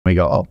We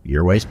go, oh,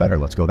 your way's better.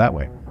 Let's go that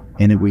way.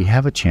 And we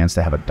have a chance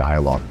to have a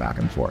dialogue back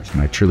and forth.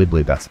 And I truly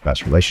believe that's the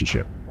best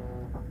relationship.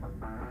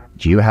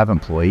 Do you have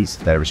employees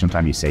that every single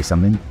time you say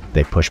something,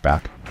 they push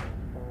back?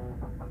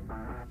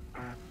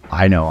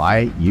 I know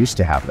I used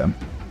to have them.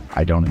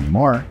 I don't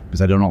anymore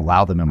because I don't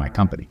allow them in my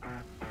company.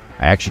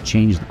 I actually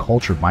changed the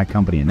culture of my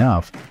company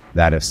enough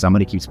that if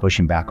somebody keeps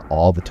pushing back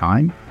all the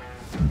time,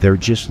 they're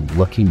just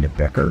looking to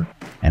bicker.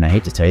 And I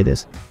hate to tell you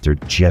this, they're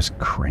just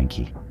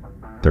cranky.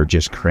 They're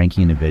just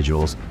cranky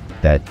individuals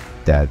that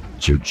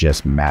you're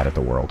just mad at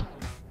the world.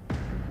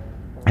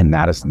 And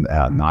that is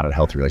not a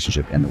healthy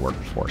relationship in the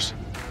workforce.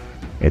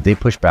 If they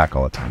push back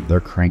all the time,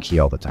 they're cranky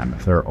all the time.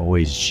 If they're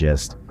always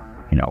just,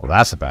 well,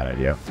 that's a bad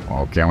idea.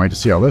 Well, can't wait to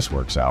see how this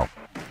works out.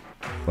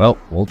 Well,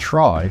 we'll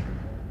try.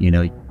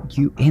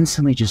 You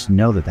instantly just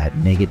know that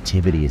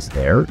negativity is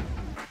there,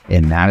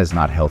 and that is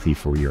not healthy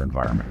for your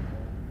environment.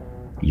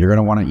 You're going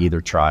to want to either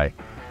try,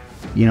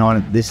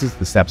 and this is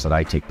the steps that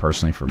I take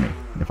personally for me.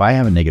 If I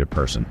have a negative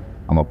person,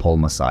 I'm going to pull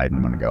them aside and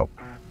I'm going to go,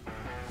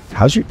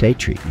 how's your day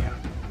treating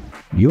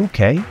you? You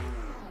okay?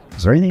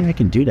 Is there anything I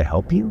can do to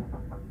help you?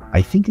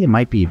 I think it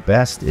might be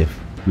best if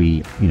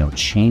we,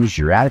 change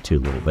your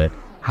attitude a little bit.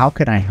 How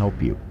can I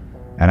help you?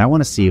 And I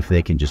want to see if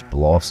they can just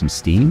blow off some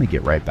steam and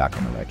get right back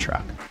on the right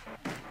track.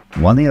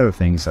 One of the other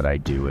things that I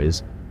do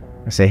is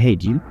I say, hey,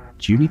 do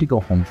you need to go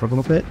home for a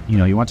little bit?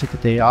 You want to take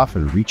the day off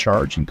and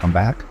recharge and come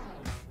back?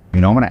 I'm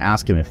going to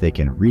ask them if they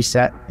can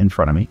reset in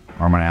front of me,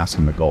 or I'm going to ask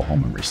them to go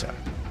home and reset.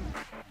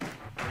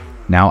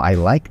 Now, I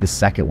like the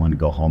second one, to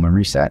go home and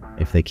reset,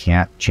 if they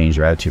can't change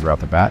their attitude right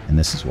off the bat, and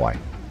this is why.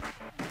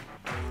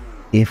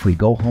 If we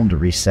go home to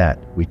reset,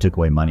 we took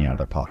away money out of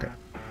their pocket.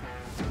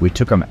 We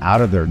took them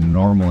out of their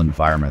normal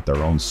environment, their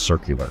own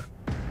circular.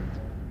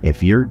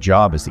 If your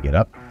job is to get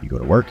up, you go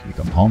to work, you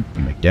come home,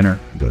 you make dinner,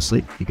 you go to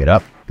sleep, you get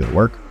up, you go to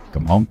work, you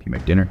come home, you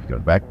make dinner, you go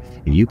back.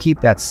 If you keep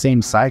that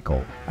same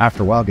cycle,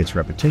 after a while it gets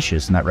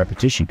repetitious, and that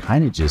repetition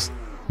kind of just,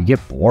 you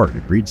get bored.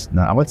 It breeds,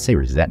 I would say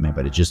resentment,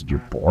 but you're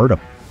bored of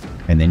it.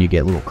 And then you get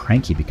a little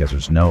cranky because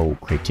there's no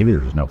creativity,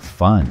 there's no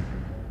fun.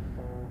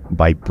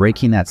 By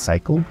breaking that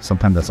cycle,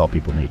 sometimes that's all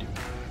people need.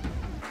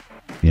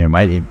 It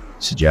might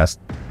suggest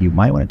you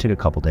might want to take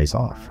a couple days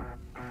off.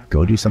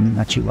 Go do something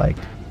that you like.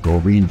 Go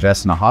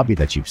reinvest in a hobby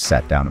that you've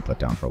sat down and put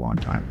down for a long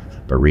time,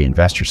 but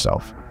reinvest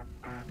yourself.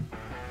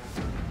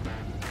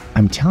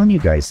 I'm telling you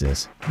guys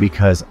this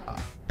because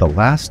the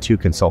last 2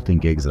 consulting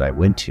gigs that I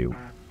went to,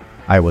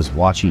 I was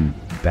watching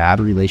bad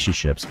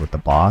relationships with the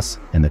boss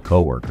and the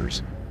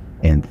coworkers,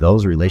 and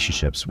those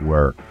relationships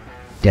were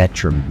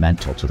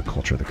detrimental to the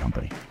culture of the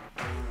company.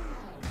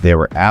 They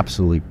were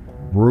absolutely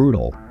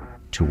brutal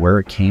to where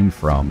it came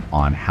from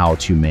on how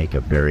to make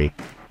a very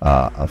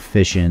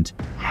efficient,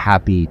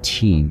 happy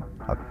team,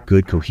 a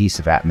good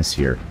cohesive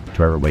atmosphere to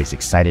where everybody's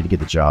excited to get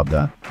the job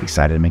done,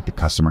 excited to make the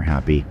customer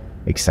happy,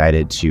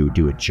 excited to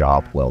do a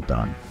job well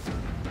done.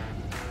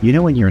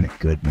 When you're in a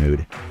good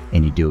mood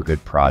and you do a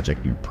good project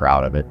and you're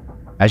proud of it,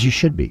 as you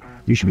should be.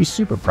 You should be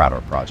super proud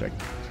of a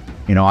project.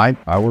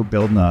 We're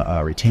building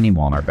a retaining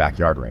wall in our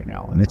backyard right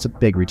now, and it's a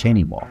big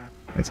retaining wall.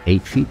 It's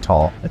 8 feet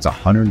tall. It's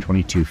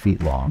 122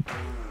 feet long.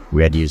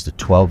 We had to use the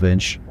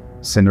 12-inch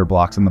cinder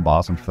blocks on the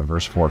bottom for the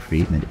first 4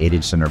 feet, and then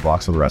 8-inch cinder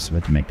blocks for the rest of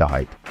it to make the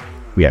height.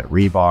 We had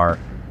rebar.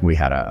 We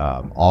had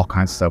all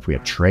kinds of stuff. We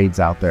had trades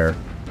out there,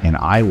 and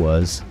I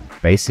was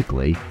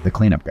basically the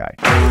cleanup guy.